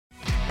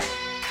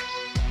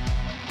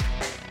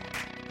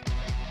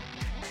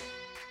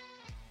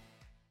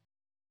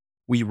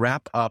We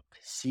wrap up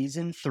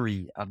season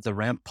 3 of the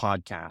Ramp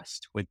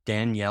podcast with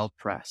Danielle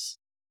Press,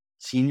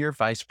 Senior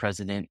Vice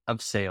President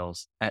of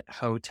Sales at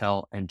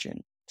Hotel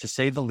Engine. To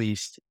say the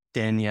least,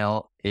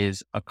 Danielle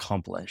is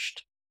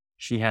accomplished.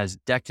 She has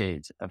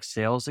decades of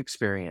sales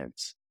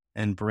experience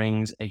and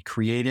brings a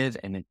creative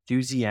and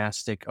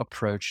enthusiastic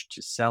approach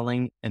to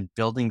selling and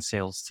building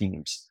sales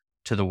teams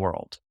to the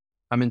world.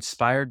 I'm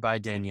inspired by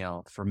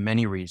Danielle for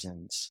many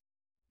reasons,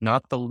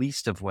 not the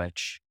least of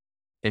which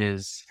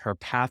is her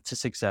path to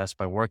success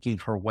by working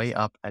her way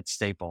up at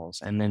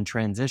Staples and then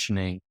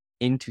transitioning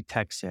into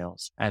tech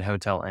sales at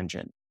Hotel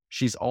Engine.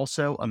 She's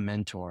also a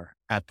mentor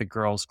at the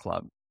Girls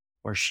Club,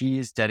 where she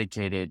is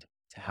dedicated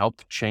to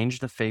help change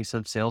the face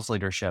of sales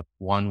leadership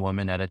one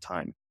woman at a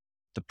time.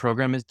 The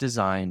program is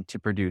designed to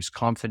produce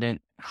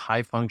confident,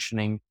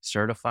 high-functioning,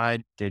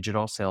 certified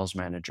digital sales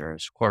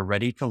managers who are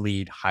ready to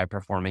lead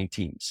high-performing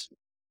teams.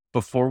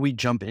 Before we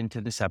jump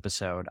into this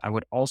episode, I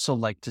would also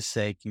like to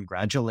say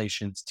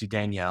congratulations to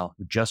Danielle,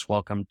 who just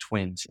welcomed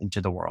twins into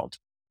the world.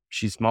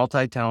 She's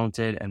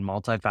multi-talented and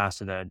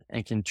multifaceted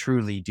and can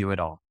truly do it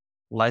all.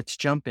 Let's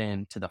jump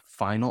into the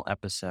final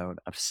episode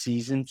of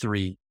season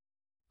 3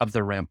 of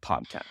the Ramp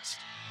podcast.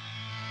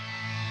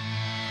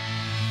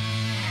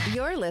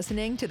 You're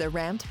listening to the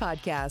Ramped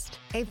Podcast,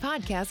 a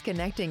podcast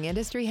connecting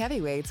industry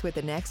heavyweights with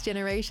the next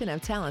generation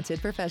of talented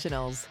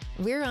professionals.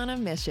 We're on a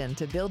mission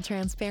to build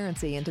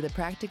transparency into the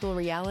practical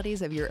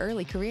realities of your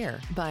early career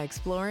by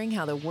exploring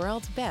how the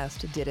world's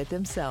best did it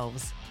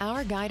themselves.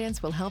 Our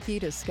guidance will help you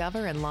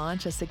discover and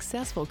launch a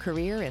successful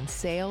career in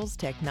sales,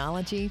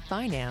 technology,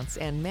 finance,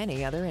 and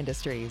many other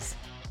industries.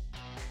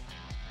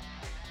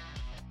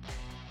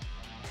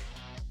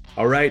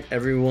 All right,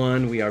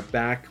 everyone, we are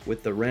back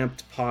with the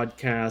Ramped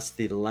podcast,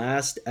 the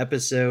last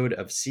episode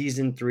of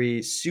season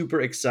 3.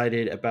 Super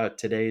excited about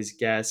today's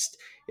guest.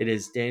 It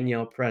is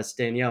Danielle Press.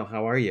 Danielle,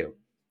 how are you?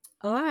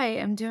 Hi,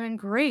 I'm doing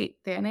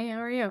great. Danny, how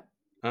are you?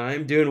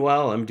 I'm doing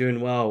well.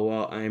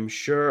 Well, I'm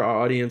sure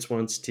our audience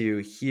wants to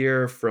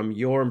hear from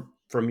your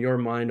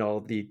mind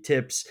all the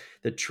tips,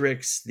 the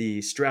tricks,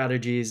 the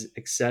strategies,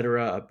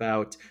 etc.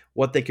 about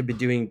what they could be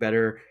doing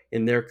better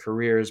in their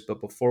careers.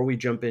 But before we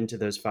jump into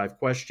those 5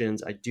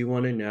 questions, I do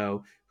want to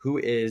know, who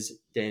is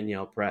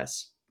Danielle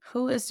Press?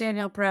 Who is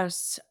Danielle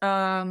Press?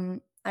 I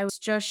was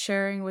just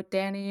sharing with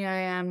Danny, I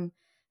am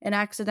an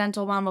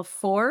accidental mom of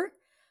 4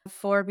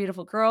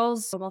 beautiful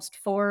girls, almost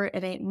 4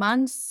 and 8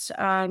 months.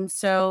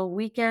 So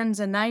weekends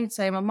and nights,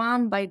 I'm a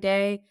mom by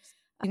day,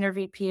 senior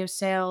VP of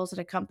sales at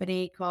a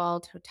company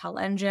called Hotel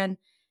Engine.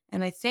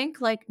 And I think,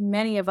 like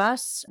many of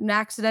us, an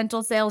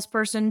accidental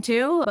salesperson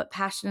too, but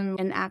passionate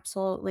and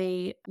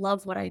absolutely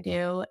love what I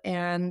do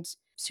and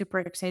super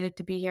excited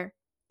to be here.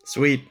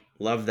 Sweet.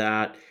 Love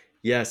that.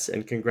 Yes,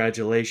 and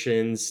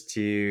congratulations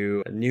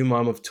to a new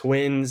mom of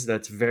twins.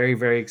 That's very,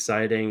 very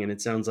exciting. And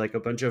it sounds like a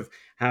bunch of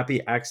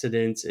happy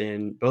accidents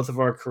in both of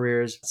our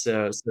careers.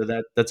 So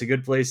that's a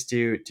good place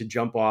to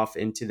jump off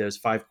into those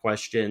 5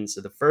 questions.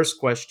 So the first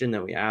question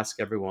that we ask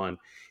everyone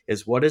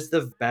is, what is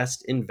the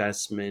best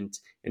investment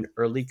an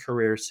early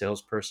career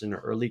salesperson or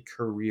early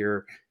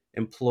career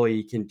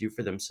employee can do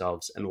for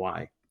themselves, and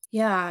why?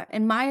 Yeah,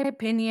 in my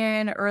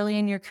opinion, early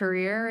in your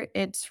career,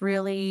 it's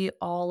really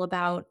all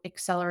about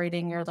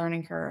accelerating your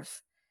learning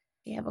curve.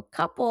 You have a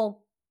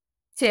couple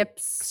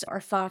tips or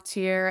thoughts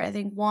here. I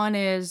think one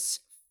is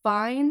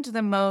find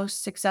the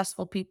most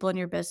successful people in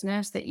your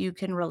business that you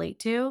can relate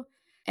to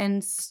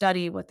and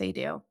study what they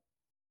do.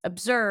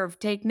 Observe,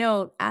 take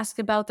note, ask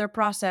about their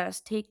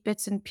process, take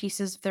bits and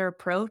pieces of their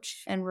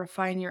approach and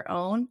refine your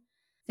own.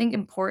 I think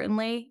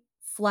importantly,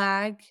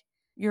 flag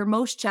your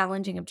most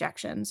challenging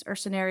objections or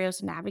scenarios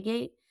to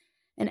navigate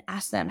and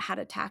ask them how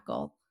to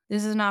tackle.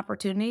 This is an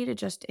opportunity to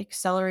just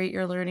accelerate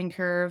your learning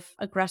curve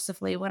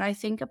aggressively. When I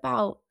think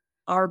about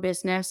our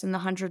business and the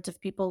hundreds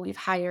of people we've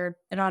hired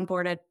and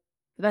onboarded,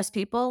 the best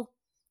people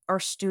are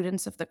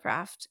students of the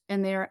craft,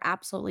 and they are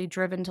absolutely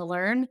driven to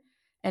learn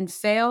and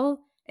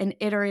fail and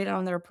iterate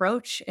on their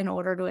approach in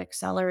order to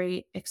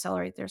accelerate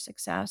their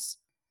success.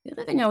 The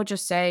other thing I would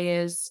just say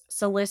is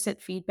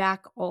solicit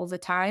feedback all the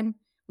time.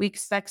 We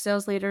expect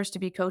sales leaders to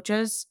be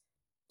coaches.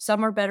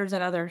 Some are better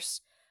than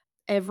others.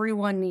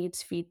 Everyone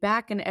needs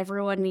feedback, and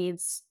everyone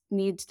needs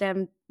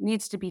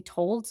to be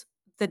told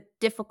the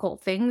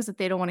difficult things that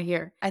they don't want to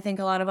hear. I think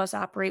a lot of us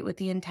operate with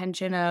the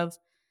intention of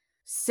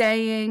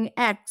saying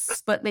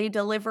X, but they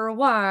deliver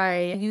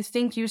Y. You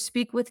think you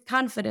speak with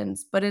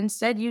confidence, but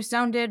instead you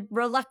sounded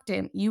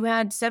reluctant. You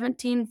had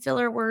 17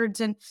 filler words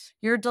in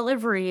your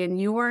delivery and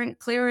you weren't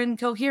clear and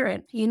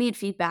coherent. You need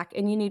feedback,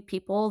 and you need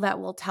people that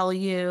will tell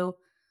you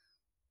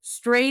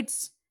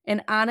straight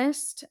and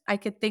honest. I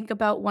could think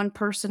about one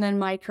person in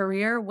my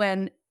career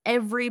when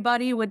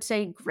everybody would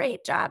say,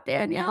 "Great job,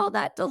 Danielle.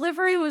 That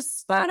delivery was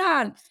spot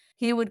on."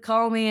 He would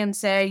call me and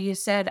say, "You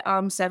said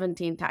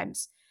 17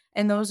 times."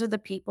 And those are the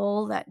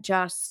people that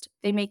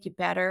they make you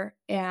better.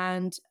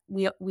 And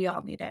we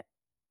all need it.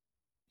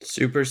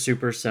 Super,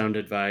 super sound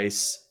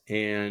advice.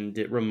 And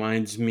it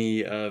reminds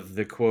me of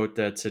the quote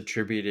that's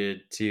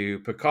attributed to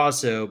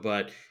Picasso,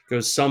 but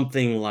goes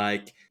something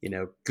like,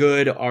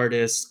 good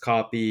artists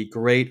copy,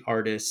 great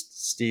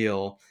artists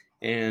steal.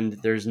 And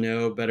there's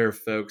no better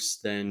folks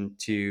than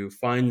to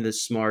find the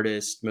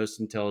smartest, most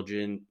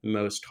intelligent,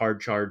 most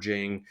hard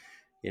charging,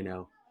 you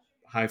know,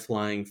 high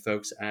flying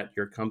folks at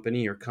your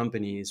company or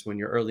companies when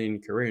you're early in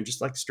your career, and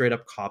just like straight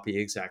up copy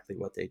exactly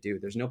what they do.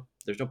 There's no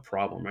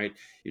problem, right?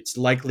 It's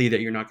likely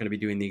that you're not going to be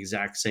doing the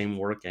exact same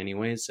work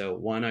anyway. So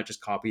why not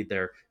just copy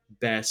their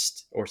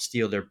best or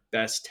steal their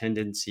best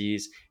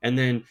tendencies and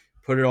then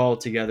put it all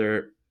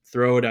together,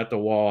 throw it at the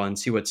wall and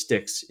see what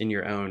sticks in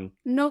your own.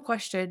 No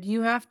question.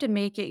 You have to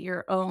make it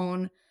your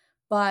own.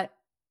 But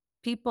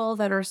people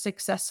that are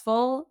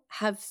successful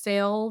have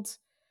failed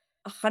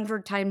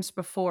 100 times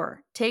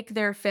before. Take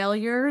their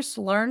failures,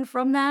 learn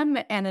from them,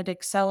 and it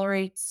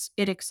accelerates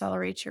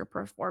your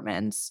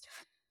performance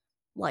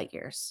light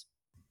years.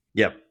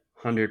 Yep.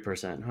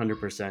 100%.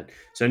 100%.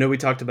 So I know we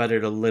talked about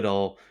it a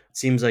little. It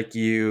seems like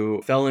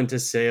you fell into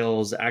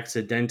sales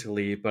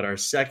accidentally, but our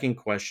second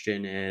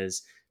question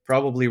is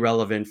probably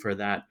relevant for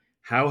that.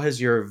 How has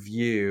your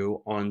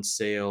view on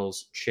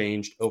sales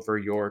changed over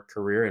your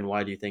career, and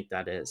why do you think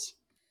that is?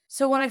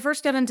 So when I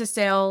first got into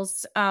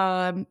sales,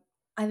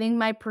 I think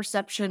my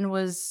perception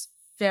was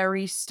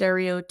very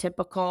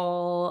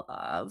stereotypical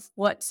of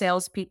what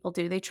salespeople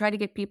do. They try to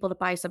get people to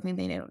buy something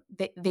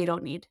they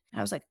don't need. And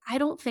I was like, I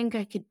don't think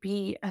I could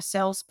be a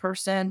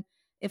salesperson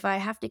if I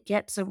have to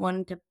get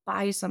someone to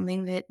buy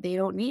something that they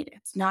don't need.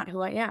 It's not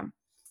who I am.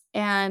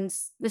 And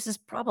this is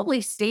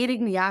probably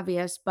stating the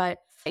obvious, but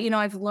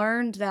I've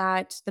learned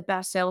that the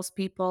best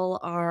salespeople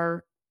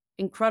are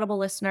incredible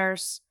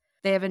listeners.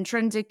 They have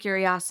intrinsic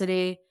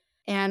curiosity.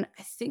 And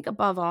I think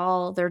above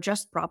all, they're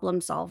just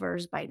problem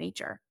solvers by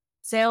nature.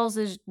 Sales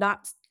is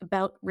not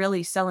about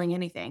really selling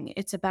anything,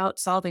 it's about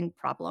solving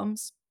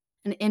problems.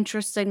 And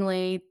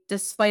interestingly,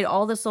 despite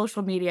all the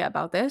social media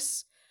about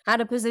this, how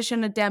to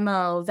position a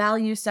demo,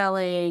 value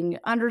selling,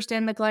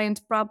 understand the client's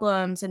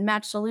problems, and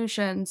match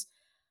solutions,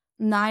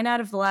 9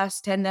 out of the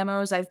last 10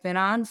 demos I've been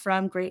on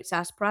from great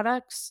SaaS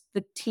products,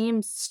 the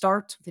team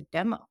starts with a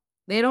demo.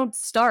 They don't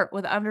start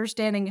with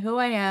understanding who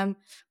I am,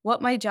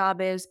 what my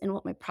job is, and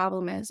what my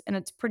problem is. And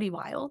it's pretty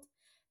wild.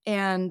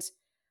 And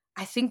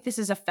I think this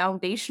is a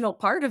foundational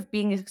part of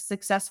being a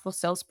successful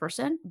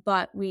salesperson,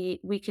 but we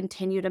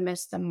continue to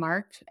miss the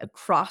mark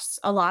across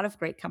a lot of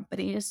great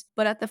companies.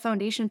 But at the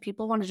foundation,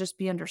 people want to just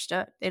be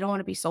understood. They don't want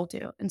to be sold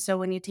to. And so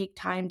when you take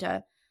time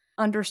to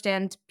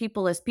understand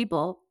people as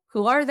people,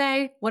 who are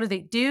they? What do they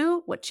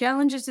do? What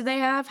challenges do they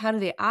have? How do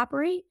they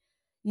operate?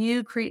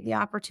 You create the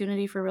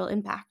opportunity for real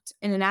impact.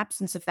 In an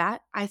absence of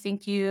that, I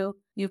think you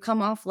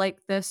come off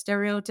like the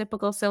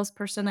stereotypical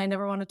salesperson I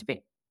never wanted to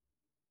be.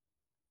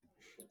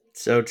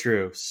 So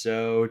true.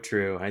 So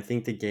true. I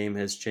think the game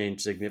has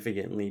changed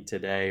significantly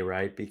today,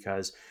 right?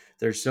 Because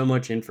there's so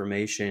much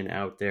information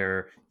out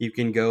there. You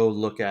can go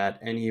look at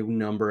any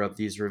number of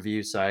these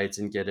review sites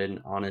and get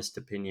an honest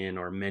opinion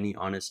or many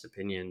honest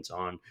opinions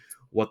on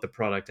what the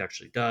product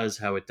actually does,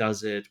 how it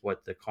does it,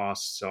 what the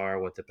costs are,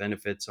 what the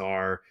benefits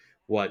are,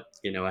 what,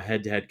 a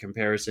head-to-head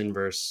comparison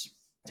versus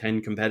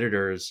 10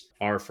 competitors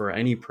are for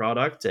any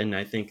product. And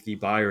I think the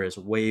buyer is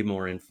way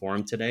more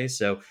informed today.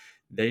 So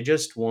they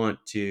just want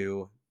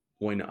to,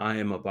 when I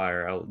am a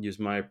buyer, I'll use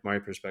my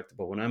perspective,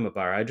 but when I'm a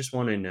buyer, I just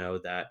want to know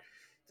that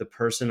the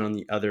person on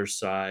the other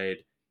side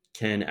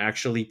can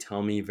actually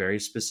tell me very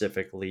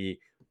specifically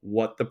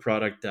what the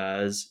product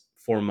does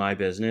for my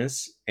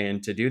business.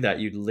 And to do that,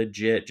 you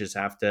legit just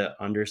have to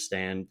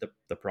understand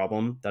the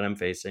problem that I'm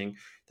facing,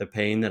 the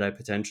pain that I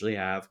potentially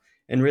have,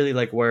 and really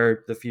like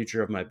where the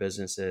future of my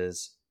business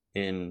is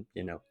in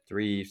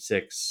 3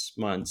 6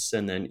 months,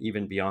 and then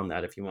even beyond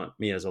that if you want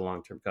me as a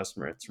long-term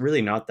customer. It's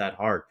really not that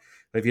hard.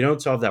 But if you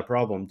don't solve that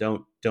problem,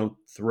 don't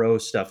throw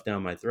stuff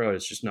down my throat.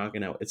 It's not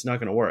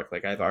gonna work.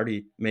 Like, I've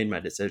already made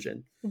my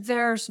decision.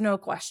 There's no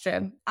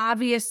question.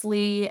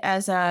 Obviously,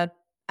 as a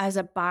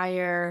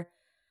buyer,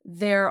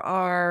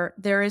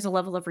 there is a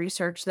level of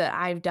research that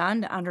I've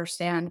done to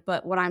understand,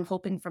 but what I'm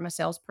hoping from a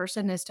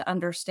salesperson is to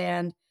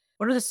understand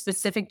what are the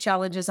specific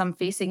challenges I'm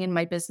facing in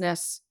my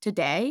business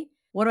today?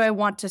 What do I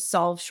want to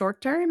solve short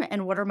term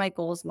and what are my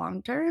goals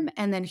long term?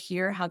 And then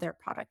hear how their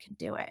product can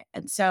do it.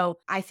 And so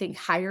I think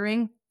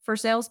hiring for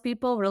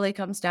salespeople really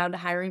comes down to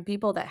hiring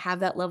people that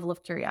have that level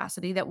of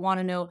curiosity, that want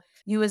to know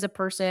you as a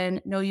person,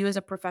 know you as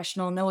a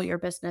professional, know what your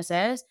business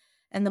is.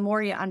 And the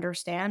more you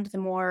understand, the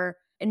more,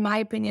 in my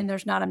opinion,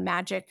 there's not a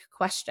magic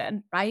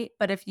question, right?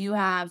 But if you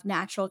have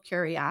natural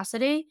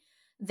curiosity,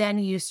 then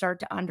you start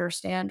to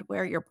understand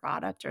where your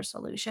product or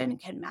solution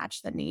can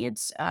match the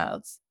needs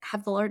of,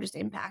 have the largest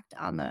impact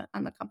on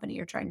the company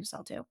you're trying to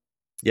sell to.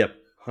 Yep,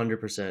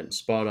 100%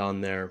 spot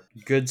on there.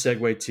 Good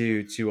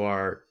segue to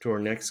our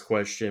next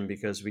question,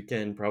 because we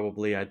can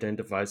probably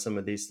identify some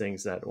of these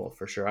things that, well,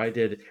 for sure I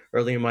did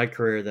early in my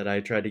career that I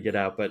tried to get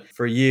out. But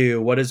for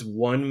you, what is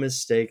one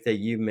mistake that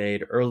you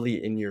made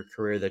early in your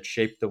career that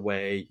shaped the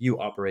way you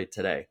operate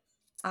today?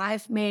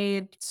 I've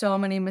made so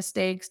many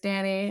mistakes,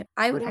 Danny.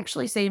 I would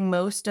actually say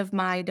most of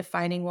my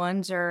defining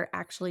ones are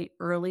actually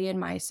early in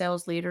my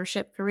sales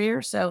leadership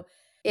career. So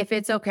if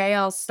it's okay,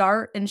 I'll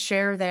start and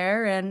share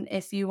there. And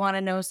if you want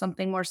to know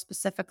something more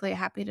specifically,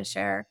 happy to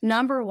share.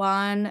 Number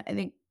one, I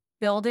think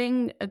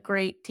building a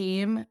great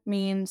team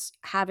means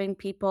having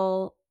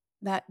people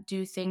that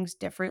do things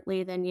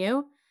differently than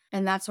you.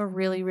 And that's a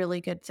really,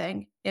 really good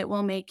thing. It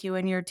will make you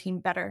and your team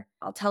better.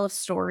 I'll tell a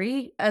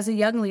story. As a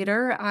young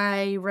leader,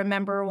 I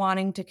remember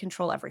wanting to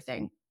control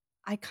everything.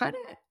 I kind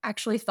of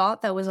actually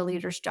thought that was a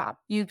leader's job.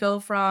 You go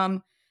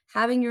from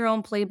having your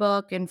own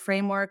playbook and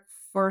framework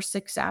for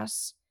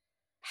success,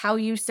 how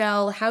you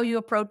sell, how you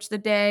approach the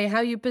day,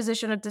 how you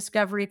position a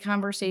discovery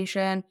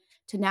conversation,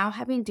 to now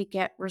having to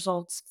get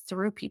results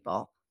through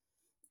people.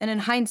 And in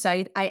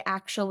hindsight, I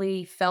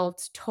actually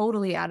felt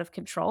totally out of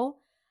control.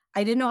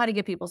 I didn't know how to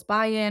get people's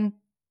buy in.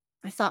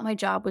 I thought my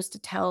job was to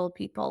tell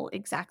people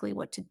exactly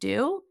what to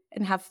do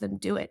and have them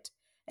do it.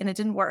 And it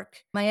didn't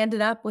work. I ended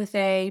up with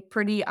a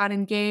pretty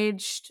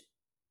unengaged,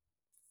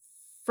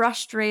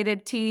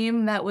 frustrated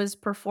team that was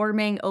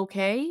performing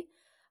okay.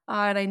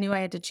 And I knew I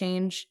had to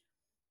change.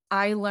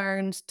 I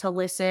learned to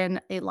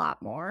listen a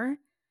lot more,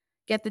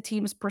 get the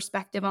team's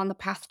perspective on the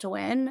path to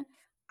win.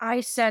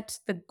 I set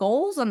the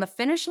goals on the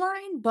finish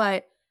line,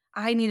 but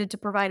I needed to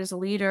provide as a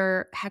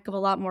leader a heck of a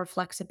lot more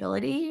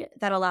flexibility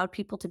that allowed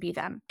people to be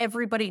them.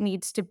 Everybody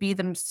needs to be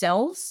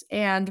themselves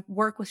and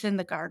work within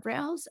the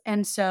guardrails.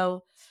 And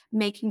so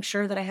making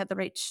sure that I had the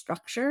right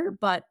structure,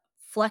 but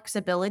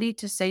flexibility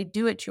to say,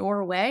 do it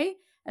your way,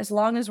 as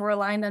long as we're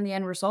aligned on the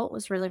end result,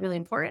 was really, really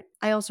important.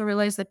 I also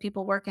realized that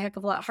people work a heck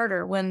of a lot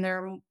harder when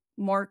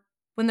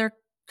they're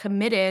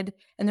committed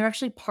and they're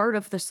actually part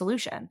of the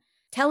solution.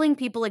 Telling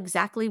people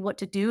exactly what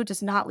to do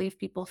does not leave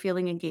people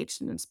feeling engaged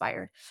and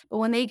inspired. But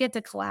when they get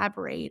to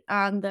collaborate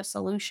on the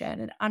solution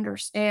and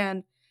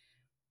understand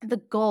the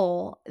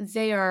goal,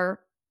 they'll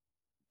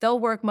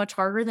work much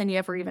harder than you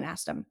ever even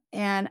asked them.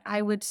 And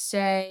I would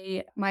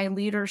say my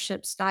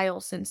leadership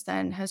style since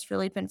then has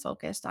really been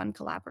focused on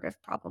collaborative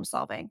problem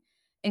solving,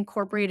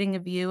 incorporating a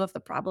view of the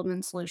problem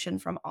and solution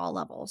from all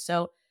levels.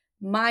 So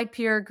my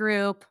peer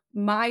group,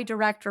 my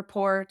direct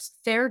reports,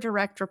 their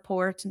direct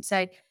reports, and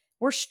say,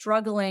 we're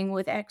struggling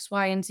with X,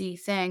 Y, and Z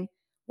thing.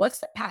 What's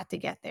the path to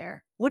get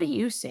there? What do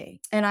you see?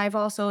 And I've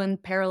also, in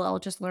parallel,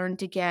 just learned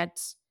to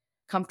get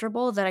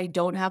comfortable that I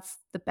don't have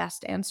the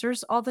best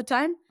answers all the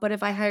time. But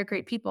if I hire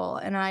great people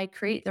and I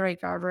create the right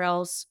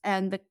guardrails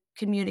and the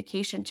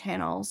communication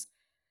channels,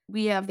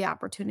 we have the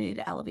opportunity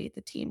to elevate the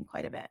team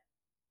quite a bit.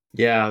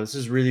 Yeah, this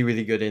is really,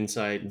 really good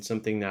insight and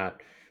something that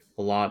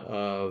a lot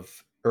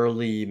of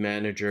early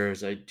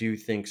managers I do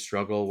think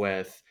struggle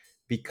with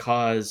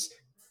because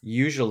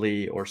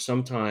usually or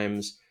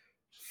sometimes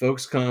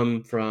folks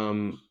come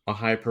from a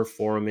high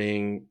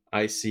performing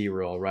IC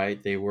role,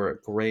 right? They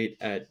were great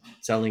at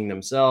selling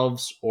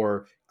themselves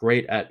or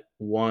great at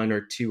one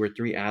or two or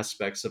three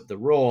aspects of the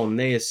role. And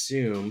they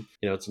assume,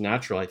 it's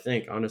natural, I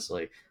think,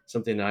 honestly,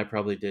 something that I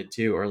probably did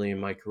too early in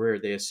my career.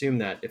 They assume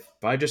that if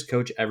I just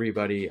coach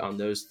everybody on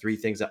those three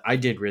things that I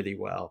did really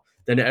well,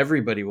 then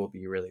everybody will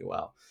be really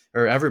well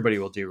or everybody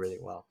will do really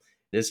well.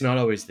 It's not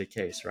always the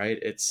case, right?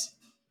 It's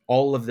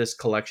all of this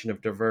collection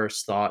of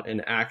diverse thought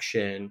and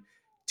action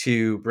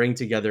to bring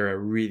together a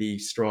really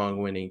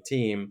strong winning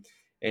team.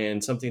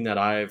 And something that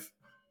I've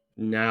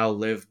now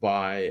live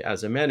by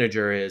as a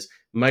manager is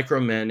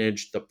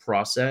micromanage the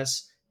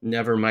process,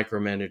 never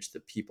micromanage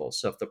the people.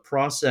 So if the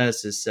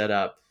process is set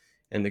up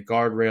and the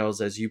guardrails,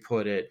 as you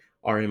put it,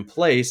 are in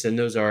place and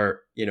those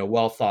are,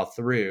 well thought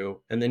through,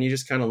 and then you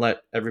just kind of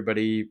let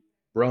everybody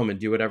roam and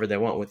do whatever they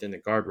want within the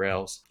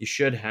guardrails, you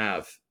should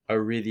have a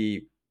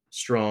really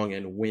strong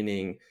and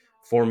winning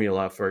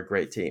formula for a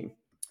great team.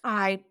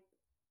 I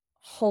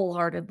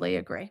wholeheartedly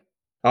agree.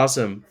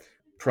 Awesome.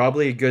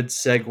 Probably a good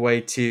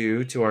segue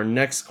to our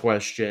next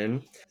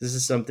question. This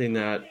is something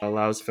that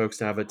allows folks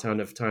to have a ton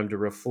of time to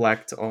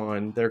reflect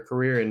on their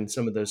career and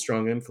some of those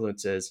strong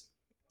influences.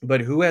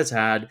 But who has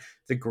had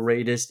the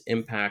greatest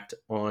impact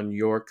on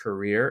your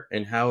career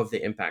and how have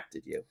they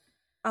impacted you?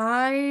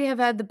 I have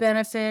had the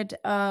benefit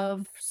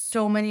of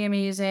so many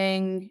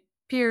amazing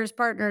peers,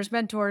 partners,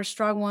 mentors,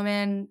 strong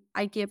women.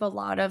 I give a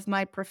lot of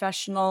my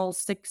professional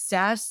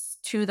success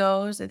to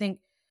those. I think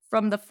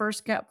from the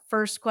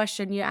first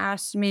question you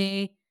asked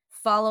me,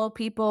 follow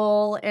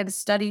people and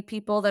study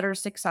people that are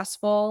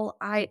successful.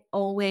 I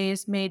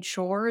always made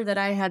sure that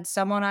I had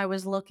someone I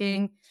was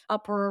looking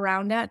up or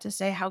around at to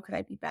say, how could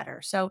I be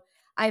better? So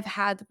I've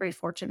had the great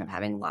fortune of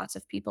having lots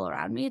of people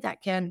around me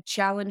that can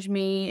challenge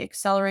me,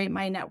 accelerate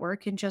my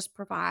network, and just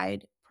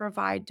provide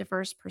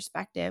diverse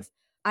perspective.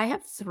 I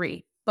have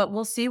three, but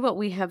we'll see what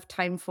we have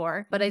time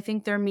for. But I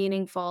think they're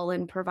meaningful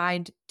and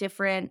provide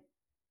different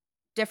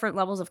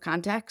levels of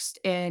context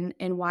and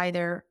why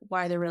they're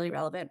really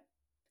relevant.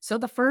 So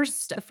the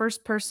first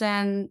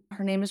person,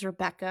 her name is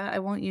Rebecca. I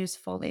won't use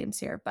full names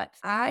here, but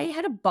I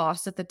had a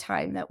boss at the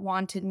time that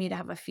wanted me to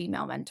have a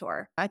female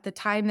mentor. At the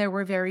time, there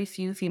were very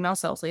few female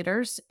sales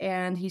leaders,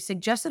 and he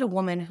suggested a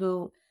woman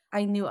who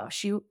I knew of.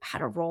 She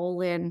had a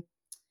role in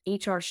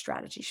HR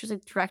strategy. She was a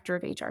director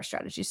of HR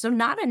strategy. So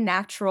not a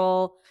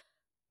natural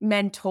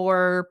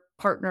mentor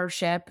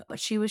partnership, but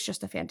she was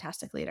just a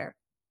fantastic leader.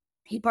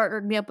 He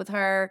partnered me up with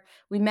her.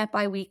 We met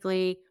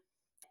biweekly.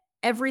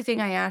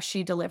 Everything I asked,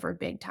 she delivered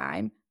big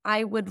time.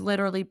 I would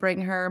literally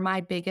bring her my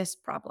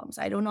biggest problems.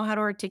 I don't know how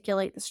to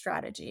articulate the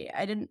strategy.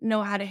 I didn't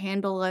know how to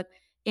handle an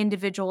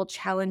individual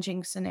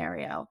challenging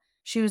scenario.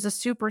 She was a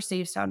super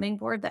safe sounding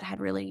board that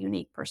had really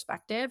unique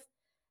perspective.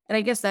 And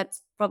I guess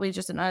that's probably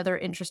just another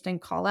interesting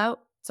call out.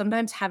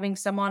 Sometimes having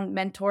someone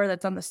mentor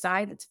that's on the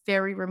side that's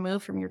very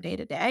removed from your day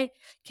to day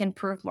can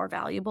prove more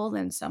valuable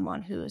than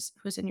someone who's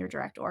in your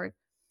direct org.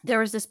 There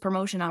was this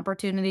promotion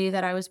opportunity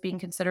that I was being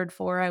considered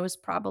for. I was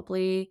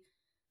probably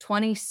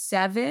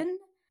 27.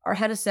 Our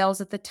head of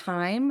sales at the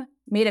time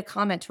made a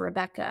comment to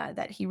Rebecca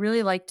that he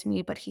really liked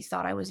me, but he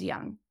thought I was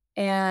young.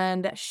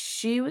 And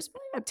she was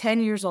probably about 10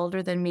 years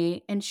older than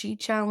me, and she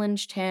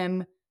challenged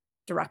him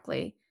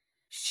directly.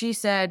 She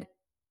said,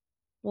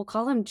 we'll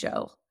call him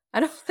Joe.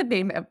 I don't want to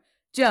name him.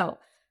 Joe,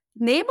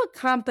 name a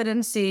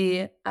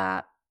competency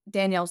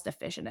Danielle's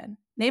deficient in.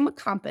 Name a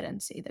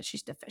competency that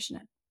she's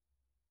deficient in.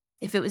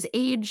 If it was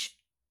age,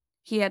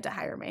 he had to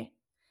hire me.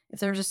 If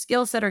there was a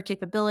skill set or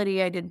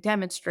capability I didn't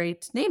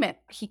demonstrate, name it,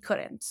 he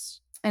couldn't.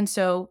 And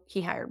so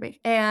he hired me.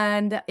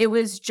 And it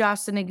was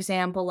just an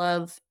example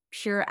of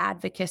pure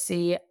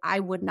advocacy. I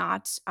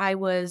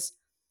was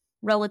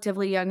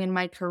relatively young in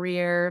my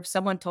career. If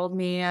someone told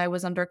me I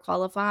was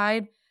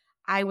underqualified,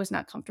 I was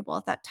not comfortable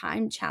at that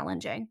time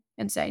challenging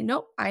and saying,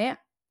 nope, I am.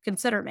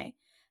 Consider me.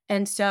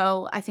 And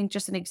so I think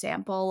just an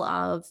example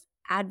of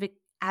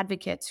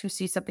advocates who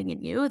see something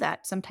in you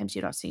that sometimes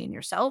you don't see in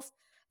yourself.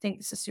 I think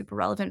this is super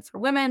relevant for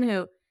women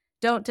who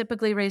don't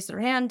typically raise their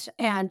hand,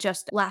 and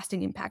just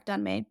lasting impact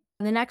on me.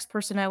 And the next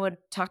person I would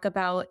talk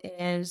about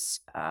is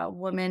a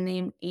woman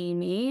named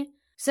Amy.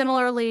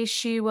 Similarly,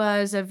 she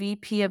was a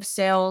VP of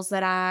sales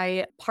that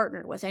I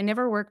partnered with. I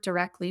never worked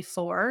directly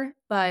for,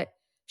 but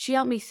she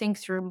helped me think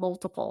through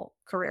multiple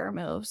career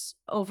moves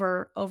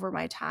over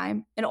my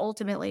time, and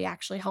ultimately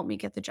actually helped me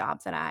get the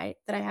job that I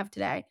have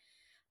today.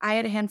 I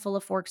had a handful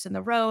of forks in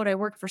the road. I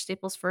worked for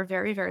Staples for a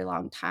very, very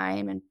long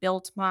time and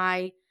built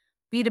my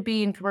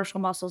B2B and commercial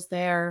muscles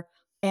there.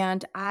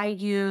 And I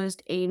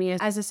used Amy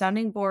as a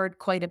sounding board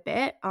quite a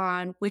bit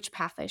on which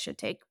path I should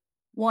take.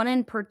 One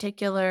in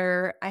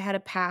particular, I had a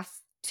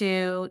path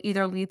to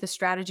either lead the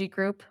strategy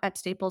group at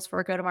Staples for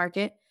a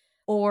go-to-market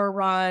or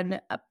run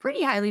a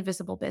pretty highly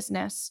visible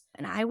business.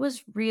 And I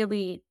was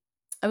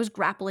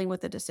grappling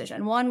with the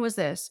decision. One was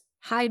this: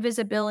 high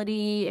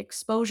visibility,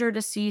 exposure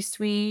to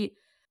C-suite.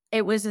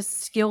 It was a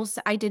skill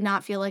set. I did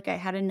not feel like I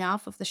had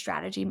enough of the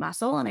strategy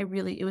muscle, and it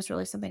was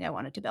really something I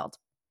wanted to build.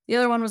 The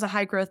other one was a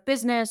high growth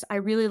business. I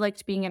really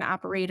liked being an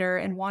operator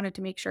and wanted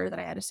to make sure that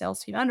I had a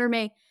sales team under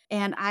me.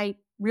 And I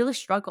really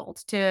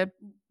struggled to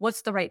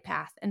what's the right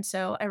path. And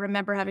so I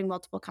remember having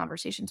multiple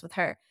conversations with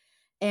her,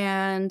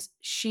 and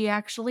she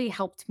actually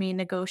helped me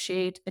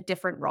negotiate a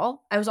different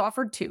role. I was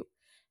offered two.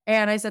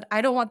 And I said,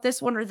 I don't want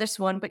this one or this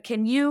one, but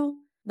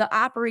the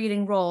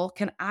operating role,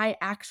 can I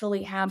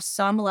actually have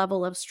some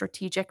level of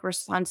strategic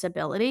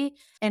responsibility?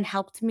 And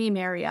helped me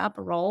marry up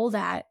a role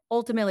that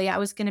ultimately I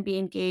was going to be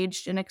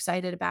engaged and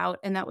excited about,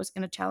 and that was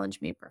going to challenge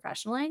me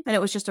professionally. And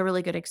it was just a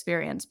really good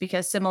experience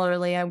because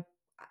similarly,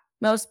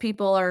 most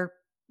people are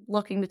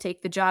looking to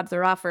take the job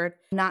they're offered,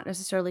 not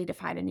necessarily to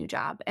find a new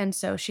job. And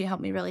so she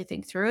helped me really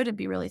think through it and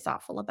be really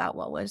thoughtful about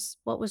what was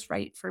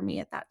right for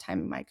me at that time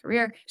in my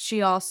career.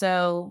 She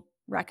also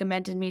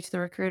recommended me to the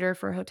recruiter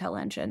for Hotel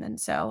Engine, and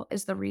so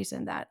is the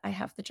reason that I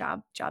have the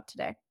job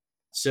today.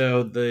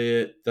 So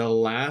the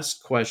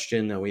last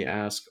question that we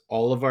ask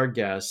all of our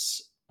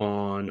guests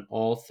on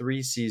all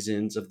 3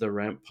 seasons of the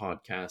Ramp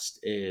podcast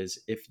is,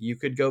 if you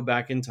could go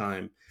back in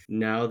time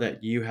now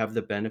that you have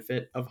the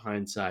benefit of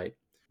hindsight,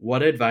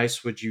 what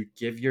advice would you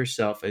give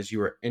yourself as you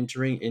were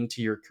entering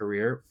into your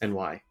career, and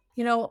why?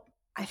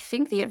 I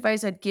think the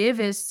advice I'd give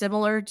is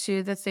similar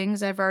to the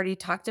things I've already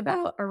talked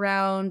about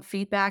around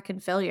feedback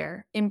and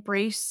failure.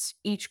 Embrace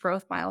each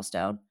growth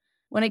milestone.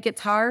 When it gets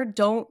hard,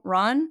 don't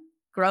run,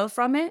 grow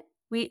from it.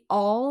 We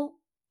all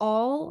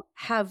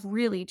have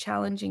really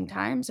challenging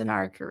times in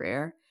our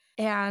career.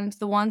 And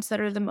the ones that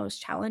are the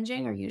most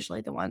challenging are usually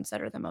the ones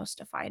that are the most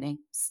defining.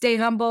 Stay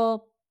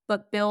humble,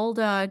 but build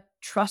a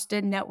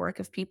trusted network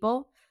of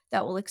people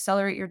that will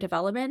accelerate your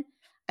development.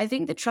 I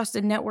think the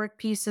trusted network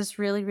piece is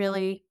really,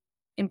 really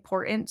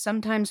important.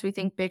 Sometimes we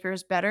think bigger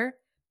is better.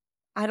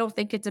 I don't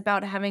think it's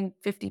about having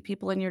 50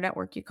 people in your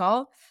network you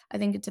call. I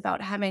think it's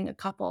about having a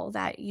couple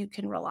that you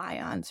can rely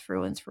on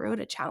through and through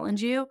to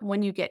challenge you.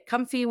 When you get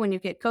comfy, when you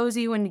get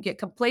cozy, when you get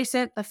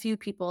complacent, a few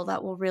people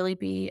that will really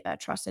be a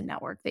trusted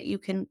network that you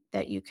can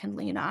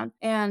lean on.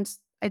 And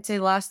I'd say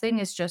the last thing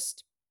is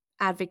just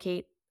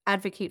advocate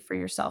for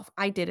yourself.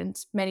 I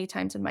didn't many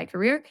times in my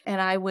career,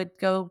 and I would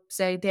go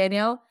say,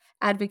 Danielle,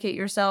 advocate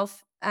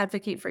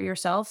for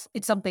yourself.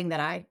 It's something that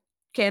I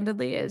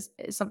candidly is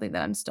something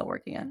that I'm still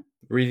working on.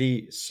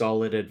 Really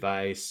solid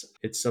advice.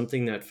 It's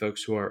something that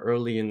folks who are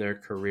early in their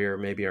career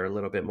maybe are a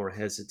little bit more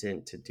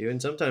hesitant to do.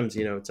 And sometimes,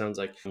 it sounds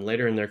like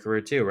later in their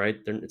career too, right?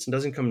 It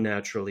doesn't come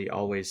naturally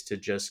always to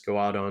just go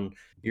out on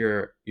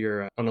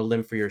you're on a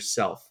limb for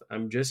yourself.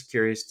 I'm just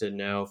curious to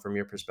know from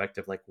your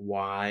perspective, like,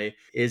 why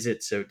is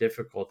it so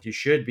difficult? You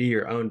should be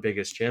your own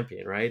biggest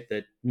champion, right?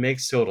 That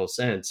makes total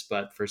sense.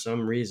 But for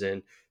some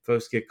reason,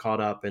 folks get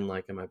caught up in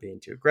like, am I being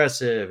too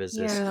aggressive? Is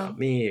this Yeah. about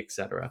me,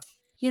 etc.?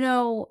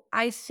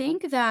 I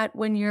think that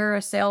when you're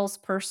a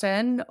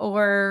salesperson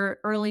or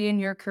early in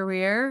your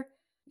career,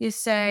 you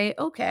say,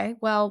 okay,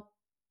 well,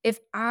 if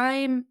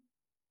I'm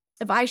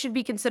if I should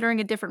be considering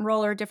a different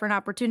role or a different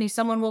opportunity,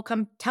 someone will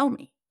come tell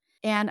me.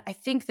 And I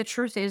think the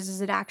truth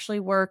is it actually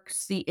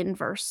works the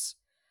inverse.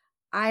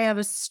 I have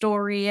a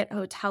story at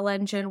Hotel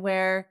Engine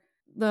where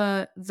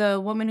the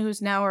woman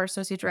who's now our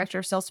associate director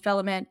of sales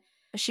development,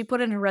 she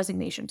put in her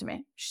resignation to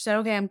me. She said,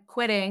 "Okay, I'm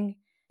quitting."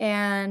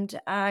 And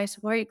I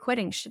said, "Why are you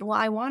quitting?" She said, "Well,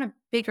 I want a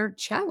bigger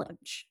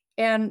challenge,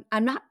 and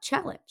I'm not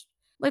challenged."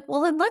 Like,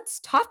 well, then let's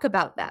talk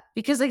about that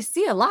because I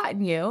see a lot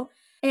in you.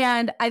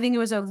 And I think it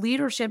was a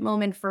leadership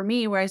moment for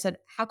me where I said,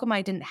 "How come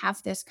I didn't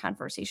have this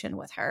conversation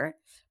with her?"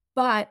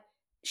 But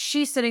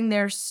she's sitting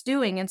there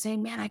stewing and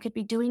saying, "Man, I could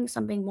be doing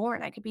something more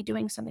and I could be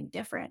doing something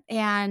different."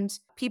 And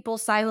people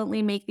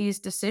silently make these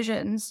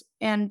decisions.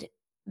 And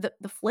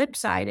the flip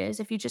side is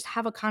if you just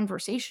have a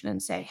conversation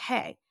and say,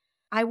 "Hey,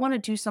 I want to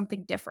do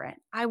something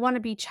different. I want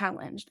to be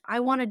challenged. I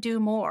want to do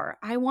more.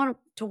 I want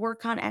to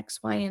work on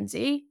X, Y, and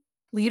Z."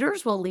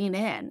 Leaders will lean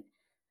in.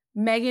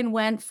 Megan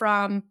went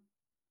from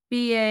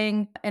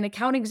being an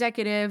account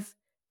executive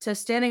to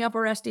standing up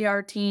our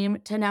SDR team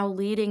to now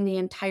leading the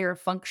entire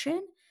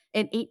function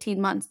in 18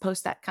 months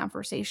post that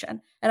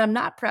conversation. And I'm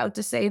not proud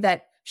to say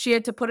that she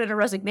had to put in a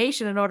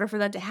resignation in order for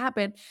that to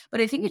happen,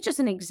 but I think it's just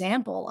an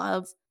example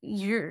of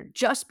you're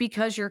just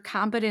because you're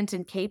competent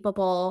and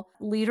capable,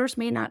 leaders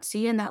may not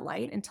see in that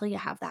light until you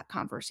have that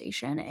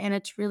conversation. And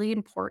it's really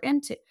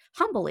important to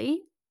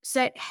humbly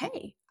say,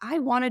 "Hey, I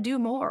want to do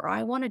more, or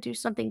I want to do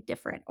something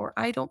different, or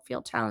I don't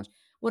feel challenged."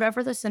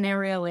 Whatever the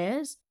scenario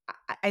is,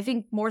 I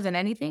think more than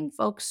anything,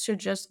 folks should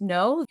just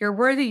know you're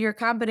worthy, you're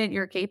competent,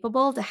 you're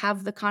capable to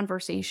have the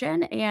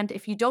conversation. And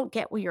if you don't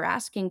get what you're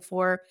asking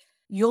for,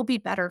 you'll be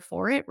better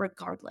for it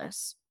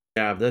regardless.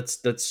 Yeah, that's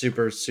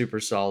super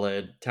super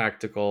solid,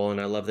 tactical, and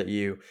I love that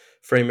you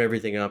frame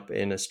everything up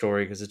in a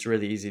story because it's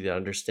really easy to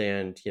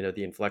understand,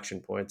 the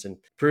inflection points, and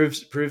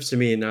proves to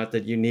me not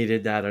that you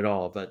needed that at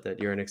all, but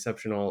that you're an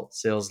exceptional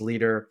sales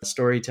leader.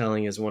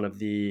 Storytelling is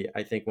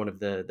I think one of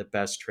the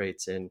best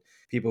traits in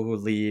people who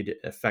lead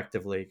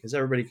effectively because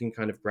everybody can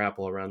kind of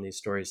grapple around these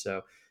stories.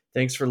 So,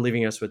 thanks for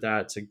leaving us with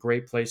that. It's a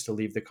great place to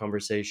leave the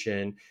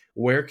conversation.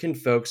 Where can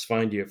folks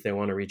find you if they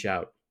want to reach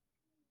out?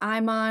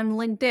 I'm on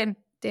LinkedIn,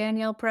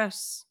 Danielle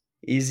Press.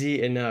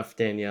 Easy enough,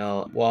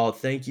 Danielle. Well,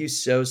 thank you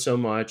so, so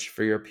much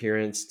for your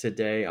appearance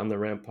today on the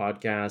Ramp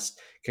podcast.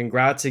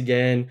 Congrats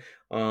again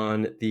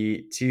on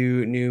the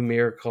two new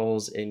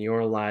miracles in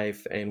your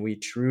life. And we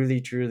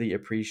truly, truly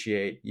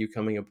appreciate you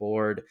coming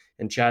aboard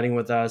and chatting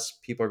with us.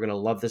 People are going to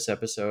love this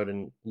episode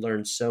and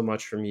learn so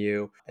much from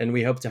you. And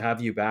we hope to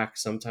have you back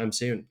sometime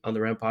soon on the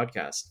Ramp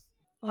podcast.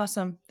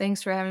 Awesome.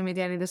 Thanks for having me,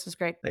 Danny. This was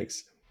great.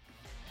 Thanks.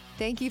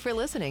 Thank you for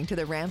listening to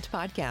the Ramped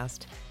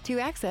Podcast. To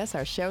access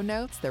our show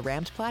notes, the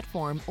Ramped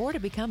platform, or to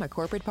become a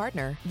corporate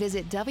partner,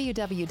 visit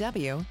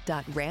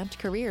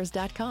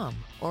www.rampedcareers.com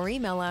or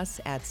email us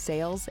at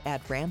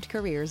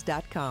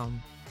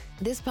sales@rampedcareers.com.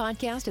 This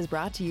podcast is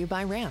brought to you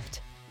by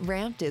Ramped.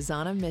 Ramped is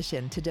on a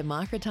mission to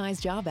democratize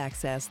job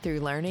access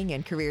through learning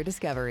and career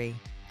discovery.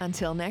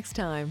 Until next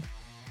time.